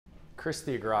Chris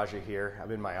Theogaraja here. I'm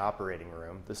in my operating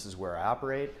room. This is where I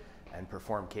operate and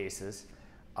perform cases.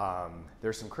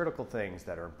 There's some critical things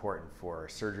that are important for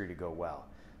surgery to go well.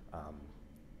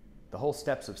 The whole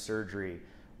steps of surgery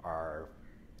are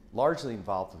largely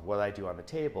involved with what I do on the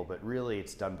table, but really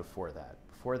it's done before that.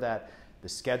 Before that, the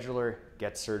scheduler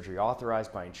gets surgery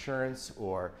authorized by insurance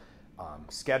or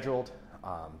scheduled.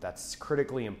 That's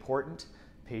critically important.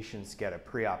 Patients get a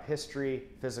pre-op history,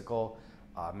 physical,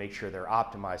 make sure they're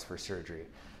optimized for surgery.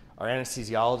 Our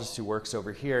anesthesiologist who works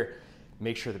over here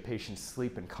makes sure the patient's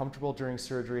sleep and comfortable during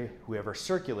surgery. We have our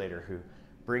circulator who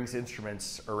brings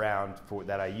instruments around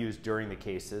that I use during the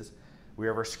cases. We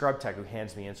have our scrub tech who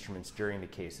hands me instruments during the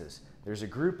cases. There's a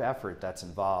group effort that's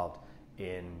involved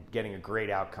in getting a great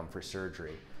outcome for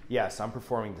surgery. Yes, I'm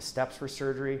performing the steps for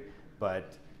surgery,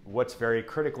 but what's very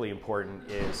critically important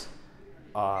is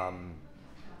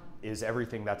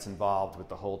everything that's involved with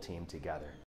the whole team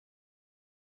together.